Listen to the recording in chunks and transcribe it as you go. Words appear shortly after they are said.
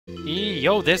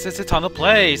Yo, this is Eternal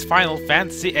Plays, Final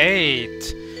Fantasy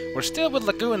VIII. We're still with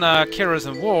Laguna, Kyrus,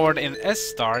 and Ward in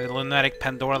Esthar, the lunatic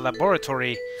Pandora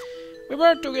laboratory. We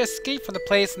were to escape from the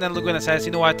place, and then Laguna says,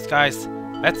 "You know what, guys?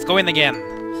 Let's go in again."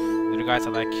 The other guys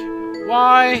are like,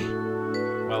 "Why?"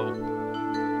 Well,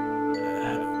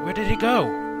 where did he go?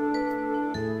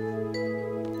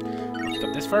 Look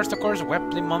up this first, of course.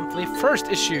 Webley Monthly,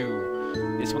 first issue.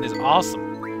 This one is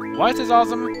awesome. Why is this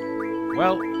awesome?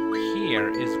 Well, here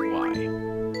is why.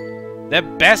 The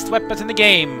best weapons in the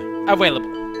game available.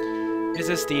 This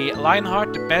is the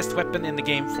Leonhart, the best weapon in the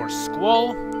game for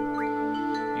Squall.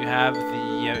 You have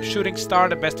the Shooting Star,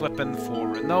 the best weapon for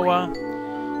Renoa.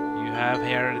 You have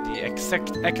here the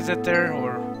Exeter,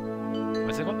 or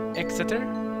what's it called? Exeter?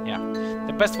 Yeah.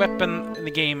 The best weapon in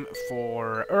the game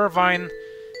for Irvine.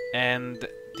 And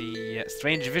the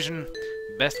Strange Vision,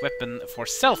 best weapon for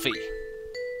Selfie.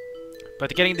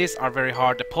 But getting these are very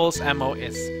hard. The pulse ammo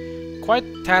is quite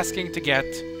tasking to get,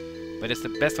 but it's the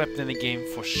best weapon in the game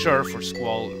for sure for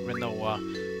Squall, Renoa,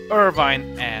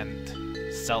 Irvine, and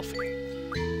Selfie.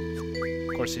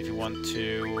 Of course, if you want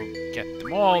to get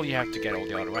them all, you have to get all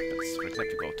the other weapons. For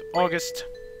example, go to August.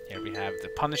 Here we have the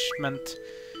Punishment,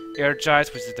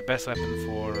 Energize, which is the best weapon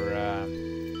for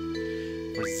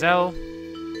Zell,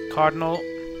 Cardinal,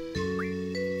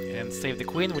 and Save the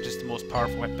Queen, which is the most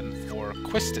powerful weapon for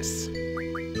Quistis.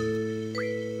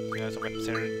 There's weapons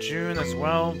here in June as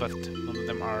well, but none of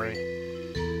them are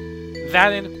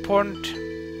that important.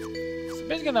 So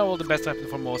basically now all the best weapons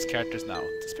for most characters now.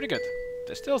 It's pretty good.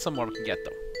 There's still some more we can get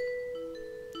though.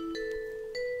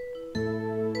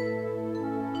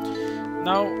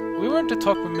 Now, we were to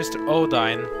talk with Mr.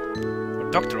 Odine, or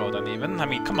Dr. Odine even. I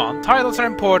mean, come on, titles are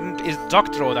important. Is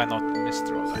Dr. Odine not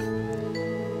Mr. Odine?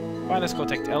 Fine, let's go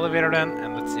take the elevator then,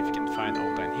 and let's see if we can find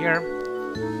Odine here.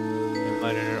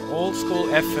 Either old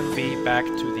school F and V back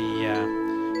to the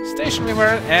station we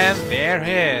were, and there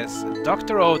he is,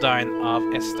 Dr. Odine of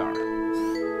Esthar.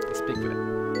 Let's speak with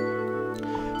him.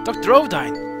 Dr.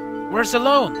 Odine, where's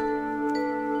Ellone?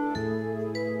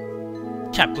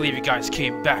 Can't believe you guys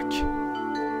came back.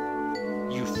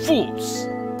 You fools!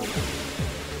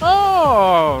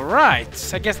 Oh, right.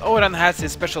 I guess Odine has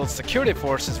his special security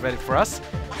forces ready for us.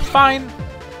 Fine.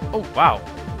 Oh, wow.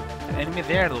 An enemy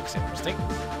there looks interesting.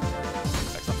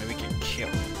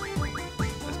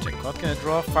 What can I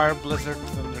draw? Fire, Blizzard,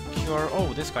 Thunder, Cure.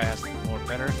 Oh, this guy has more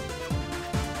better.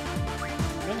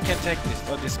 Then we can take this.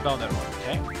 Oh, dispel that one,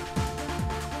 okay?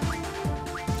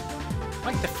 I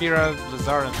like the Fira,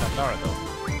 Blizzard, and Pandora though.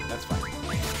 That's fine.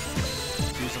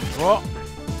 Do some draw.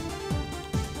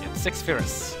 Get 6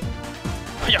 Firas.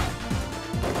 Hiya!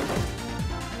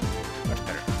 Much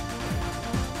better.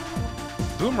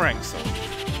 Boomerang, so.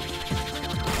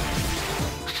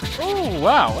 Oh,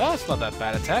 wow. Well, that's not that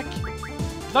bad attack.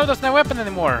 Now he doesn't have a weapon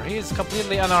anymore. He is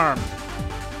completely unarmed.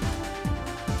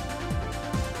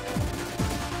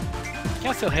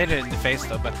 Can still hit it in the face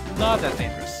though, but not that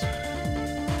dangerous.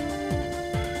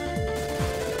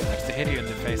 Next to hit you in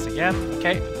the face again.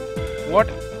 Okay.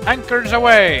 Ward anchors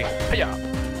away. Hiya.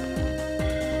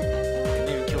 Didn't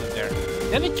even kill him there.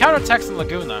 Then he counterattacks in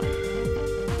Laguna.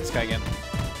 This guy again.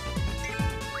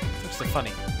 Looks so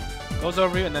funny. Goes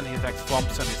over you and then he like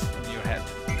swamps on your head.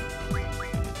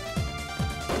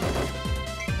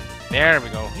 There we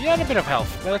go. He had a bit of health,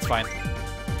 but that's fine.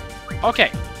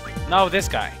 Okay, now this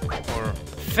guy. Or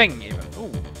thing, even.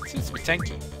 Ooh, it seems to be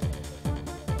tanky.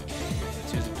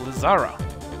 Let's use Blizzara.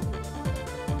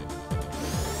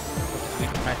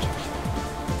 Weak magic.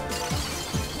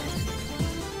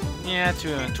 Yeah,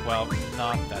 2 and 12.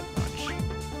 Not that much.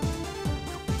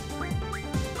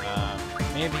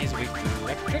 Maybe he's weak to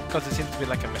electric, because it seems to be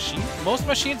like a machine. Most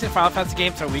machines in Final Fantasy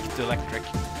games are weak to electric.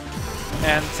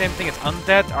 And same thing as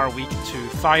undead are weak to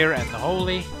fire and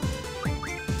holy.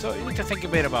 So you need to think a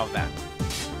bit about that.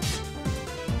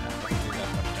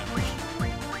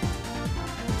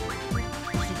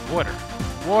 Water.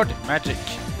 Ward magic.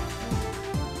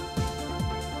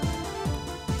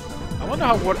 I wonder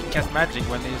how Ward can cast magic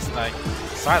when he's like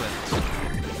silent.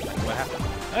 What happened?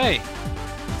 Hey!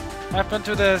 What happened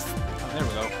to this? Oh, there we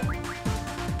go.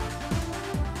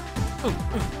 Ooh,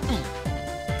 ooh, ooh.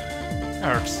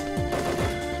 Hurts.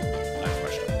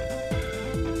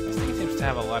 To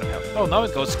have a lot of health. Oh, now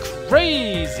it goes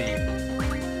crazy!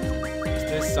 Is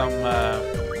this some,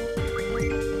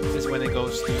 is this when it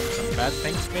goes to some bad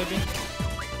things, maybe?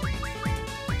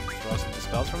 Throw some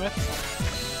dispels from it?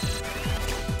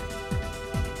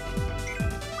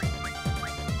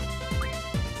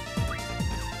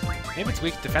 Maybe it's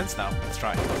weak defense now. Let's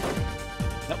try.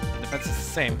 Nope, the defense is the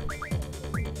same.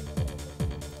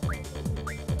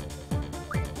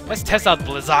 Let's test out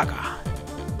Blizzaga.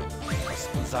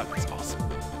 Blizzaga is awesome.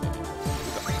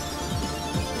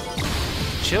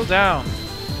 Chill down.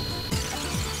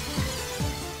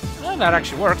 Well, that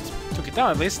actually worked. Took it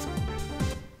down at least.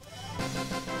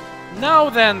 Now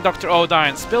then, Dr.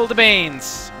 Odine, spill the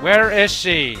beans. Where is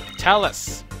she? Tell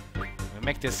us. We'll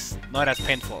make this not as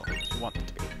painful as you want it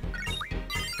to be.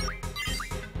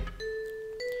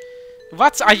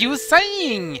 What are you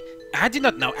saying? I do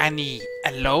not know any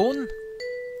Ellone.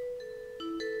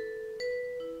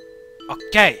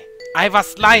 Okay, I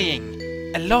was lying.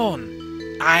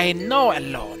 Ellone. I know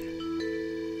Ellone.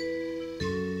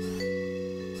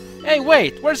 Hey,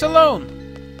 wait, where's Ellone?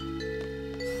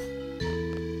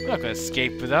 We're not gonna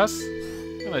escape with us.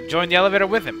 We're gonna join the elevator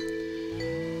with him.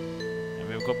 And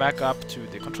we'll go back up to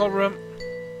the control room.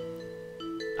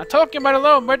 I'm talking about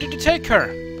Ellone. Where did you take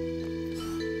her?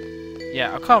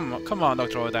 Yeah, come on,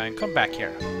 Dr. Odine. Come back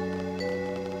here.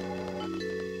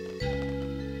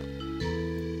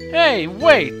 Hey,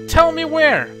 wait! Tell me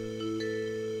where!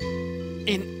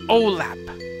 In OLAB.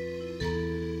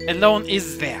 Ellone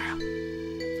is there.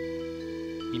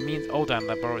 He means Odine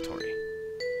Laboratory.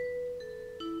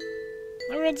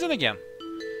 Now it runs in again.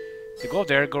 You go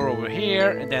there, go over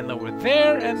here, and then over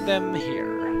there, and then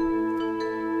here.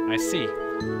 I see.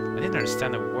 I didn't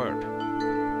understand a word.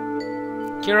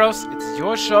 Kyros, it's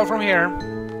your show from here.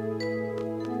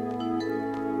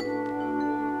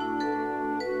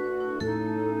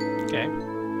 Okay.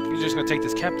 We're just gonna take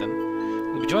this captain.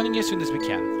 We'll be joining you as soon as we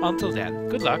can. Until then,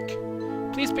 good luck.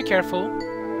 Please be careful.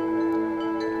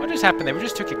 What just happened there? We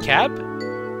just took a cab?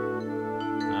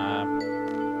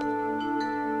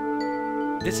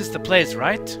 This is the place,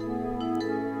 right?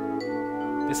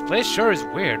 This place sure is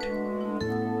weird.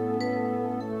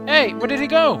 Hey, where did he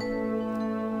go?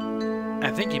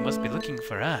 I think he must be looking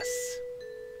for us.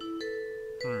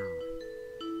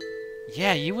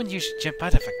 Yeah, you and you should jump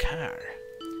out of a car.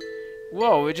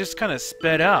 Whoa, it just kind of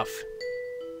sped off.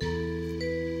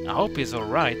 I hope he's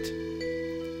alright.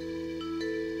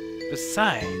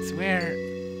 Besides, where...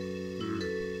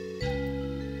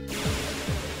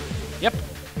 Yep,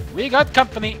 we got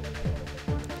company.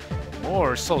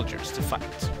 More soldiers to fight.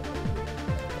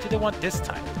 What do they want this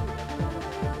time?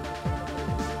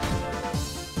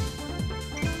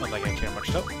 Not like I care much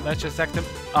though. Let's just act them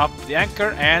up the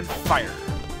anchor and fire.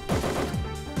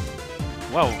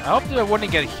 Whoa, I hope that I wouldn't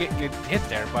get hit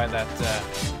there by that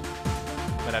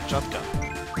shotgun.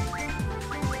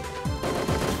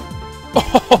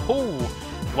 Oh,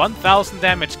 1000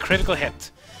 damage, critical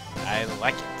hit. I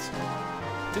like it.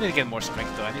 I need to get more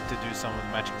strength though. I need to do some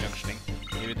magic junctioning.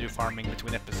 Maybe do farming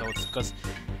between episodes because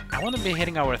I want to be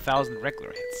hitting our 1000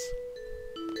 regular hits.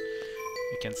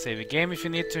 You can save a game if you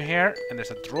need to here, and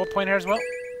there's a draw point here as well,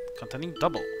 containing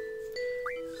double.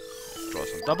 Let's draw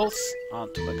some doubles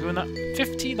onto Laguna.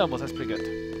 50 doubles, that's pretty good.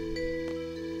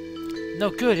 No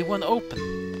good, it won't open.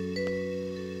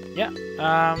 Yeah,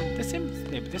 this seems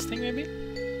maybe this thing maybe.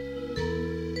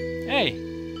 Hey,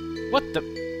 what the?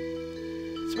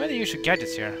 So many useful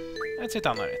gadgets here. Let's hit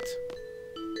down on it.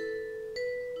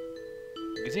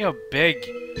 You can see how big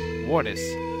Ward is.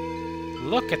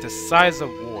 Look at the size of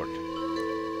Ward.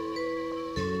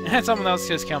 And someone else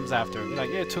just comes after. Like,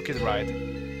 yeah, took his ride.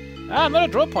 Ah, another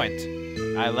draw point.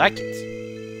 I like it.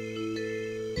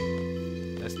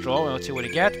 Let's draw and let's see what we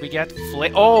get. We get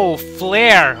Flare. Oh,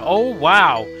 Flare! Oh,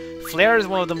 wow! Flare is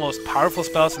one of the most powerful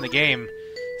spells in the game,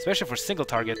 especially for single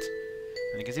target.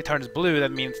 And you can see it turns blue,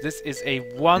 that means this is a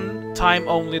one-time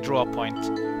only draw point.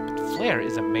 But Flare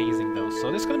is amazing though,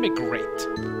 so this is gonna be great.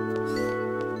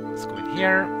 Let's go in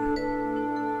here.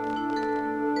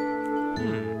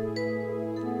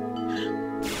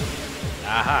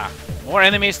 Aha! More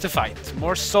enemies to fight,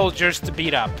 more soldiers to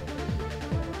beat up.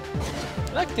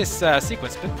 I like this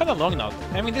sequence, it's been kind of long now.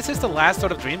 I mean, this is the last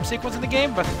sort of dream sequence in the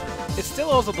game, but it's still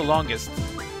also the longest,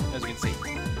 as you can see.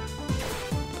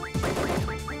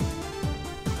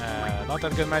 Not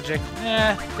that good magic.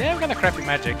 They have kind of crappy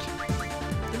magic.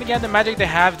 Then again, the magic they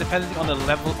have depending on the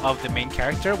level of the main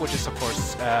character, which is of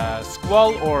course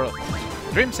Squall or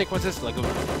Dream sequences, like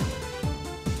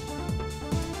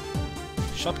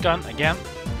shotgun again.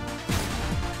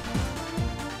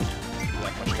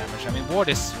 Like much damage. I mean, Ward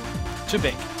is too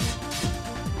big.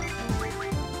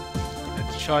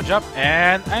 Let's charge up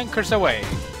and anchors away.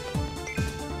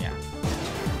 Yeah,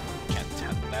 can't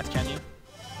handle that, can you?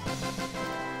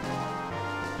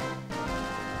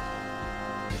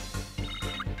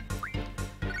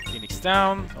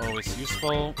 Down, always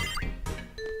useful.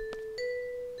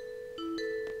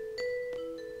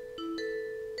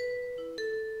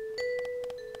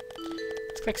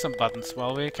 Let's click some buttons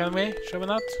while we can we? Should we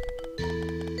not?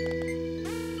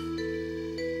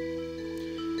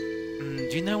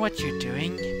 Do you know what you're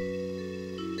doing?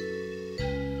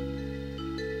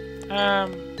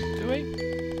 Do we?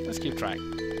 Let's keep trying.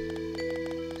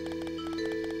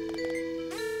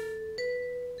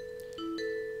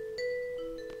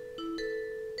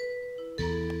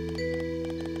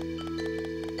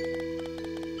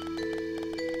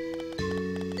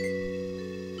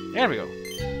 There we go.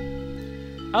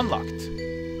 Unlocked.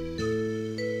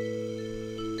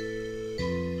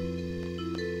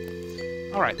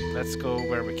 Alright, let's go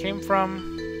where we came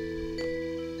from.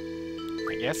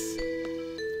 I guess.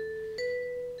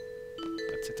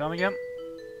 Let's sit down again.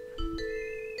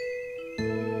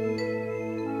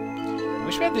 I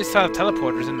wish we had these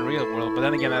teleporters in the real world, but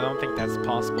then again, I don't think that's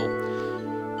possible.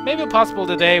 Maybe possible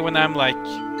today when I'm like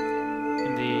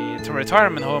in the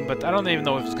retirement home, but I don't even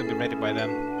know if it's gonna be ready by then.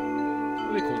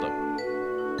 It'll be cool though.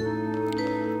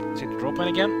 See the drop in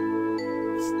again.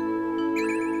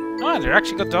 Ah, they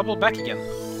actually got double back again.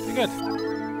 Pretty good.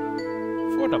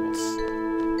 4 doubles.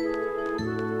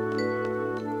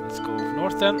 Let's go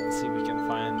north then. See if we can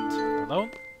find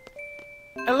Ellone.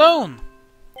 Ellone!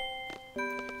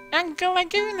 Uncle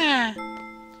Laguna!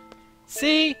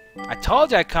 See? I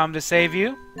told you I'd come to save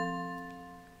you.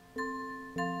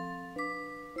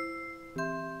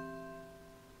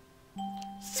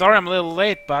 Sorry I'm a little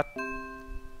late, but...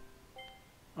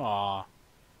 Aww.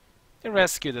 They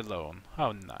rescued Ellone.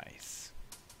 How nice.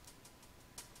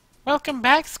 Welcome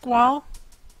back, Squall.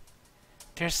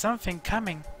 There's something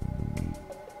coming.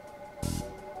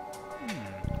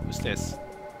 Who's this?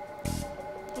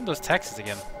 One of those taxis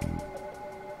again.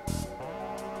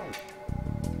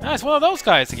 Ah, it's one of those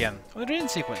guys again. From the dream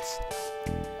sequence.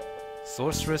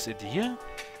 Sorceress Odine?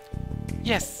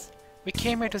 Yes, we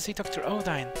came here to see Dr.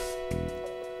 Odine.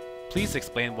 Please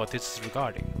explain what this is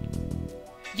regarding.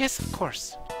 Yes, of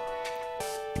course.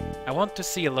 I want to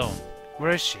see Ellone.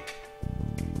 Where is she?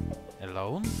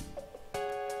 Ellone?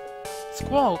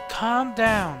 Squall, calm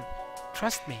down.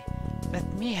 Trust me.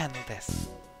 Let me handle this.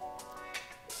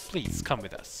 Please, come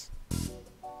with us.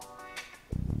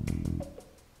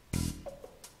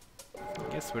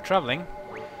 Guess we're traveling.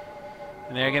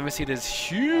 And there again we see this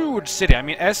huge city. I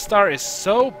mean, Esthar is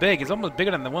so big. It's almost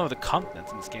bigger than one of the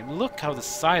continents in this game. Look how the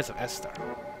size of Esthar.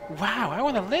 Wow, I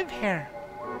want to live here.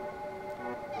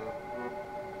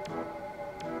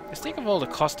 Just think of all the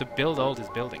cost to build all these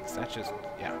buildings. That's just,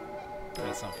 yeah,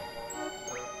 that's something.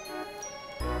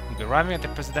 We'll be arriving at the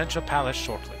presidential palace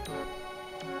shortly.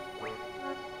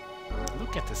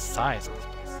 Look at the size of this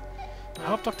place. I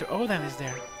hope Dr. Odine is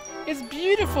there. It's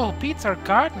beautiful! Beats our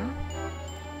garden!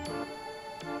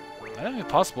 I don't think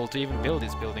it's possible to even build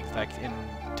these buildings, like, in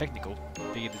technical.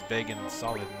 Be this big and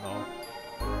solid and all.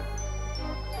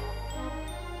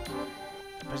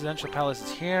 The presidential palace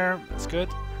is here. That's good.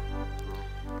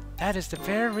 That is the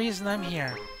very reason I'm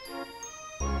here.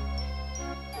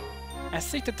 I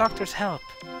seek the doctor's help.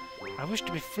 I wish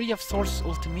to be free of sorceress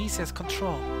Ultimecia's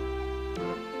control.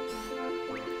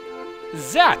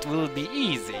 That will be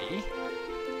easy.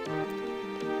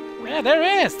 Yeah, there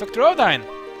he is, Dr. Odine.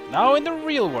 Now in the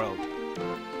real world.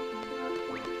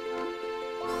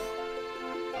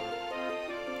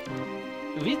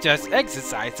 We just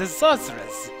exercised the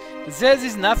sorceress. There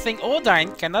is nothing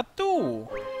Odine cannot do.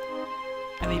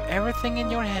 I leave everything in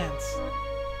your hands.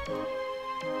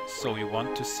 So you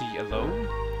want to see Ellone?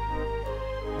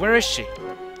 Where is she?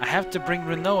 I have to bring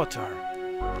Renoa to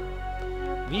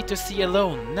her. We need to see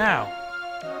Ellone now.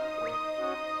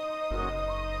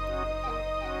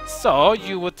 So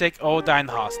you would take Odine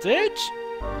hostage?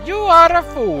 You are a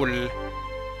fool.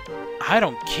 I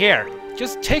don't care.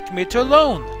 Just take me to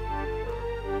Ellone.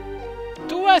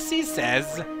 Do as he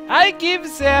says. I give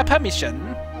the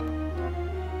permission.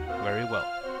 Very well.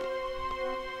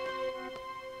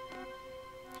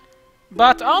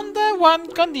 But under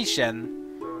one condition.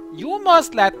 You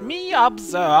must let me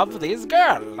observe this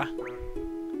girl.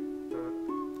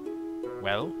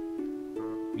 Well,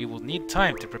 we will need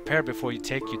time to prepare before you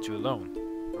take you to Ellone.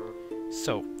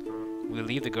 So, will you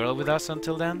leave the girl with us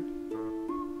until then?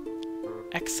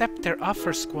 Accept their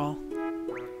offer, Squall.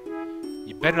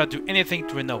 You better not do anything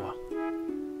to Renoa.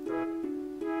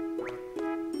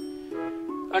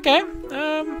 Okay,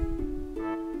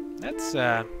 that's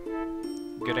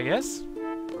good, I guess.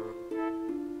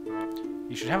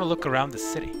 You should have a look around the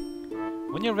city.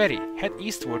 When you're ready, head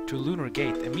eastward to Lunar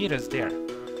Gate and meet us there.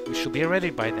 We shall be ready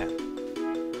by then.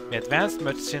 We advanced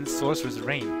much since Sorcerer's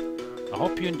reign. I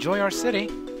hope you enjoy our city.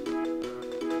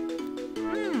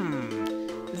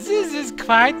 This is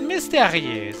quite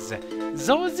mysterious.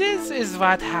 So this is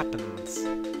what happens.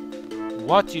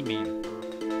 What do you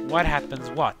mean? What happens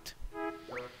what?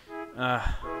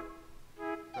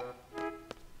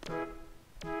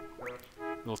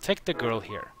 We'll take the girl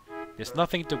here. There's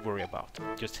nothing to worry about.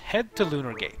 Just head to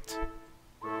Lunar Gate.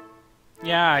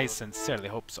 Yeah, I sincerely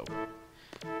hope so.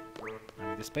 I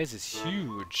mean, this place is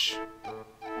huge.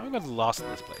 I'm gonna get lost in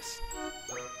this place.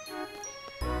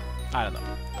 I don't know.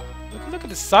 Look at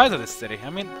the size of this city. I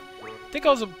mean, think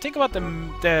about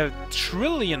the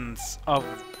trillions of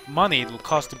money it will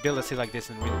cost to build a city like this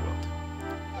in the real world.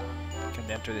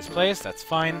 Can enter this place, that's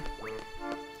fine.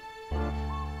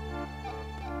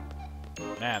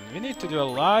 Man, we need to do a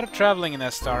lot of traveling in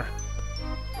Esthar.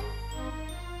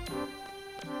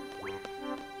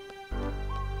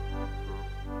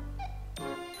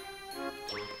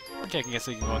 Okay, I guess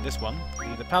we can go on this one.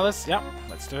 Leave the palace, yeah,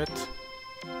 let's do it.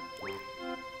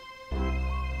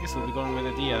 Guess we'll be going with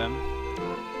Adia then.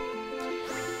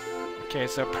 Okay,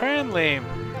 so apparently...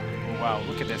 Oh, wow,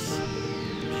 look at this.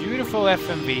 Beautiful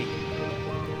FMV.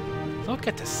 Look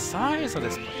at the size of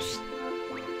this place.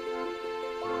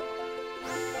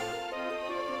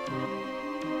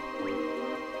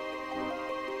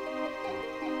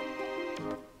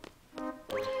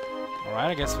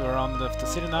 Alright, I guess we're on the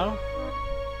city now.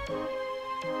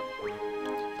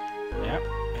 Yep,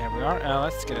 here we are.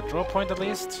 Let's get a draw point at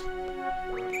least.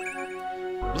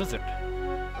 Blizzard.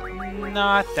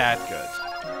 Not that good.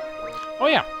 Oh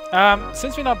yeah,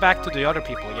 since we're now back to the other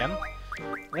people again,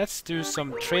 let's do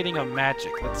some trading of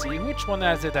magic. Let's see which one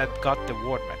has it that got the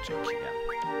ward magic again.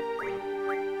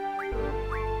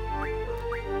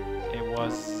 It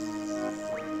was...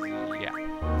 yeah.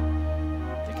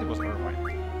 I think it was Irvine.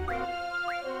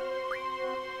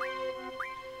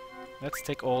 Let's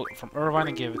take all from Irvine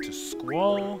and give it to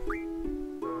Squall.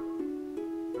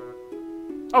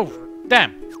 Oh,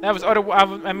 damn! That was other.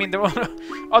 I mean, the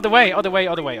other way.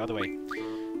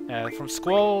 From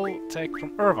Squall, take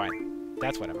from Irvine.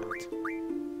 That's what I meant.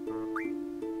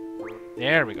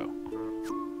 There we go.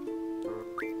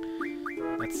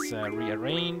 Let's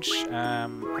rearrange.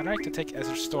 I'd like to take as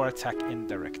a restore attack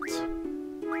indirect.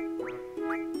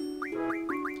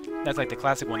 That's like the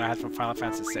classic one I had from Final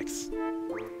Fantasy VI.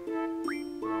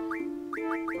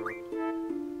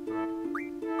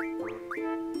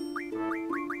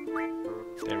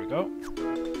 There we go.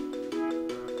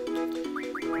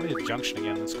 We need a junction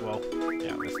again in Squall.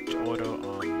 Yeah, let's auto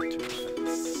on to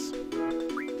defense.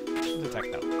 Let's attack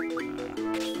now.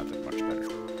 Not that much better.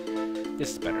 This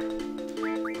is better.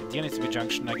 Odine needs to be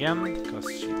junction again, because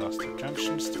she lost her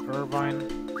junctions to Irvine.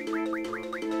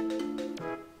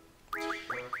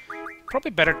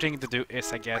 Probably better thing to do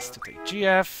is, I guess, to take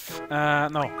GF. I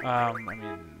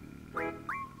mean...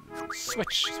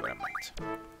 switch is what I meant.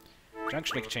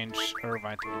 Junction exchange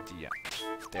Irvine to India.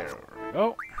 There we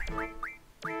go.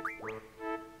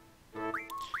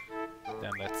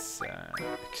 Then let's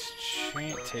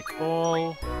exchange, take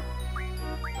all.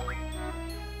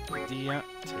 India,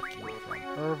 taking from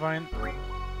Irvine.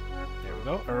 There we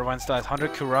go. Irvine still has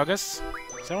 100 Kuragas.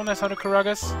 Is everyone has 100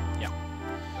 Kuragas? Yeah.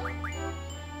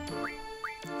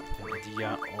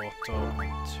 India auto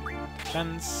to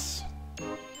defense.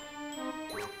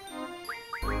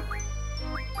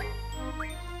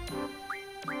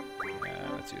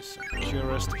 Let's use some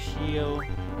Cures to heal.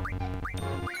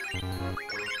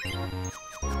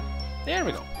 There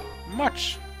we go.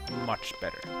 Much, much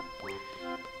better.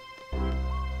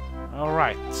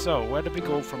 Alright, so where do we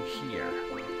go from here?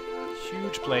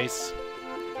 Huge place.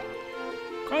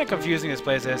 Kinda confusing this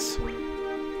place is.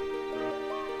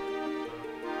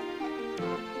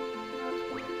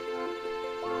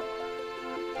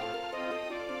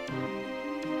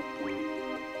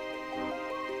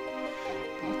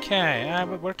 Okay,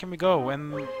 but where can we go?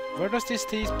 And where does these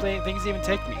things even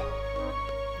take me?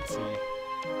 Let's see.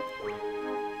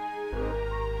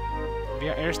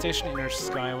 Via air station, inner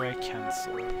skyway,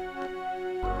 cancel. We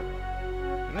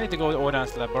need to go to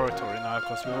Odine's laboratory now,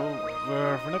 because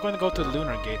we're not going to go to the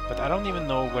Lunar Gate, but I don't even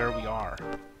know where we are.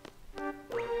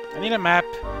 I need a map.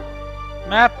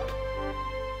 Map!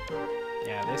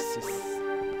 Yeah, this is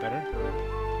better.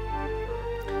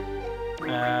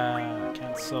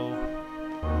 Cancel.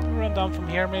 Run down from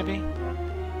here, maybe?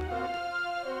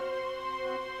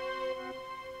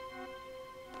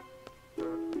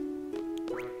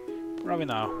 Where are we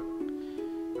now?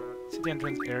 City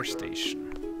entrance air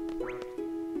station.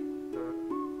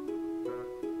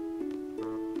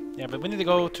 Yeah, but we need to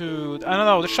go to... I don't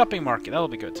know, the shopping market. That'll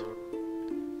be good.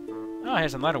 Oh,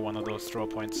 here's another one of those throw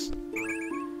points.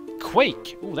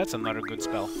 Quake! Ooh, that's another good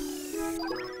spell.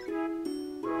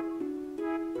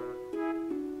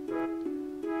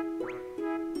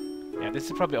 Yeah, this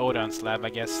is probably Odine's lab, I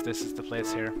guess. This is the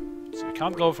place here. So we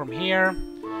can't go from here.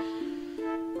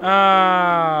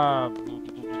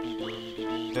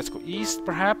 Let's go east,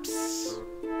 perhaps.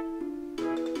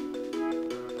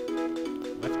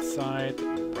 side,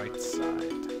 right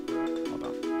side. Hold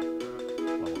on.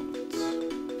 One moment.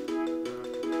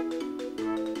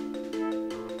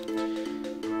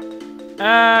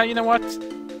 You know what?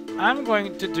 I'm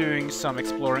going to doing some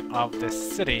exploring of this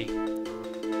city.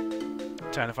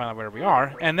 Trying to find out where we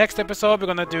are. And next episode we're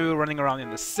gonna do running around in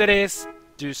the cities,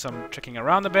 do some trekking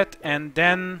around a bit, and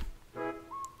then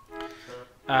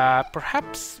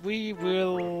perhaps we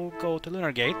will go to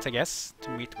Lunar Gate, I guess,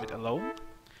 to meet with Ellone.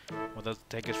 What does it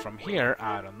take us from here?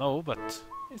 I don't know, but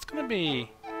it's gonna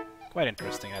be quite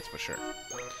interesting, that's for sure.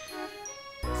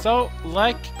 So,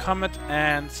 like, comment,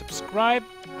 and subscribe.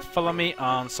 Follow me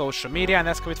on social media, and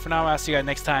that's it for now. I'll see you guys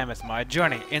next time as my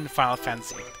journey in Final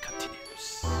Fantasy VIII.